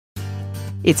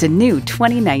It's a new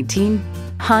 2019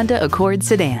 Honda Accord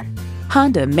sedan.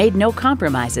 Honda made no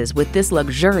compromises with this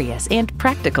luxurious and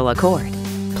practical Accord.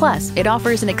 Plus, it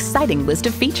offers an exciting list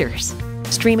of features: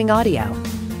 streaming audio,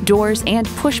 doors and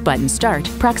push-button start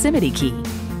proximity key,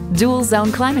 dual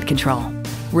zone climate control,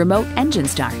 remote engine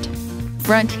start,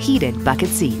 front heated bucket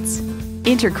seats,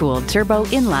 intercooled turbo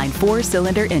inline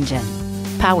 4-cylinder engine,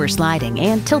 power sliding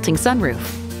and tilting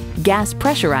sunroof, gas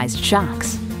pressurized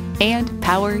shocks, and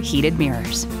power heated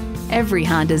mirrors. Every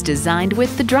Honda is designed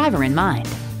with the driver in mind.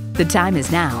 The time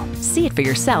is now. See it for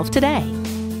yourself today.